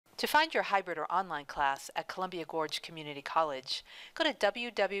To find your hybrid or online class at Columbia Gorge Community College, go to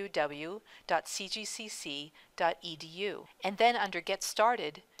www.cgcc.edu and then under Get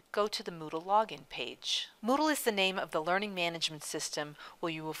Started, go to the Moodle login page. Moodle is the name of the learning management system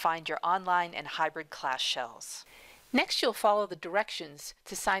where you will find your online and hybrid class shells. Next, you'll follow the directions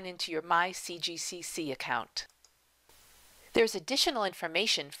to sign into your My CGCC account. There's additional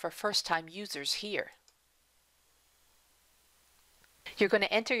information for first-time users here. You're going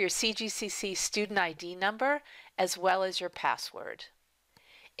to enter your CGCC student ID number as well as your password.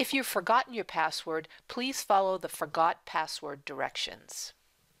 If you've forgotten your password, please follow the Forgot Password directions.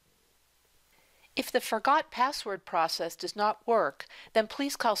 If the Forgot Password process does not work, then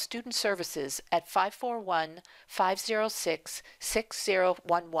please call Student Services at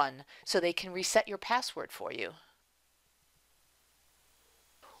 541-506-6011 so they can reset your password for you.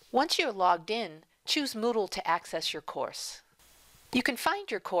 Once you're logged in, choose Moodle to access your course. You can find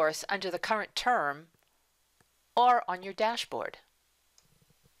your course under the current term or on your dashboard.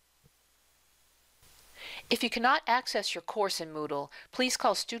 If you cannot access your course in Moodle, please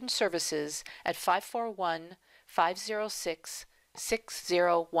call Student Services at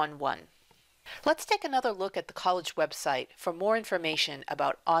 541-506-6011. Let's take another look at the college website for more information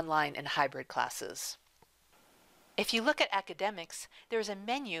about online and hybrid classes. If you look at academics, there is a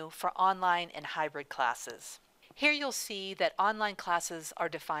menu for online and hybrid classes. Here you'll see that online classes are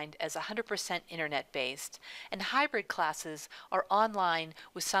defined as 100% internet-based, and hybrid classes are online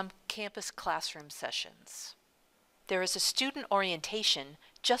with some campus classroom sessions. There is a student orientation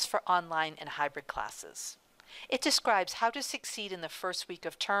just for online and hybrid classes. It describes how to succeed in the first week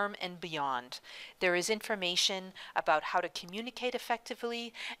of term and beyond. There is information about how to communicate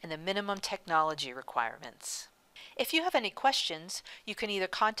effectively and the minimum technology requirements. If you have any questions, you can either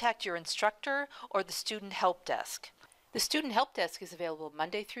contact your instructor or the Student Help Desk. The Student Help Desk is available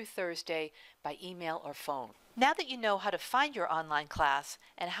Monday through Thursday by email or phone. Now that you know how to find your online class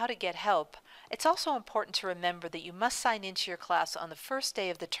and how to get help, it's also important to remember that you must sign into your class on the first day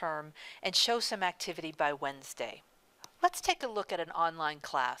of the term and show some activity by Wednesday. Let's take a look at an online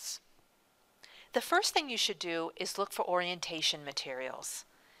class. The first thing you should do is look for orientation materials.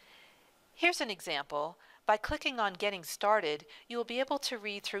 Here's an example. By clicking on Getting Started, you will be able to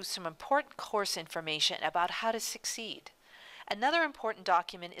read through some important course information about how to succeed. Another important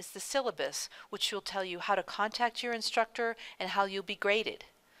document is the syllabus, which will tell you how to contact your instructor and how you'll be graded.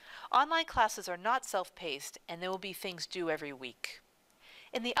 Online classes are not self-paced, and there will be things due every week.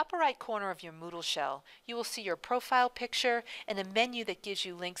 In the upper right corner of your Moodle shell, you will see your profile picture and a menu that gives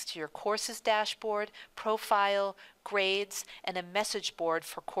you links to your courses dashboard, profile, grades, and a message board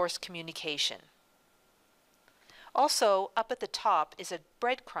for course communication. Also, up at the top is a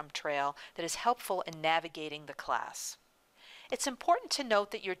breadcrumb trail that is helpful in navigating the class. It's important to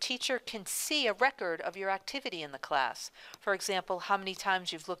note that your teacher can see a record of your activity in the class. For example, how many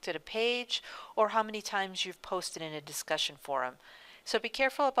times you've looked at a page or how many times you've posted in a discussion forum. So be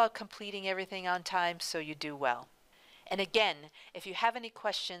careful about completing everything on time so you do well. And again, if you have any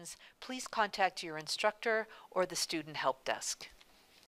questions, please contact your instructor or the Student Help Desk.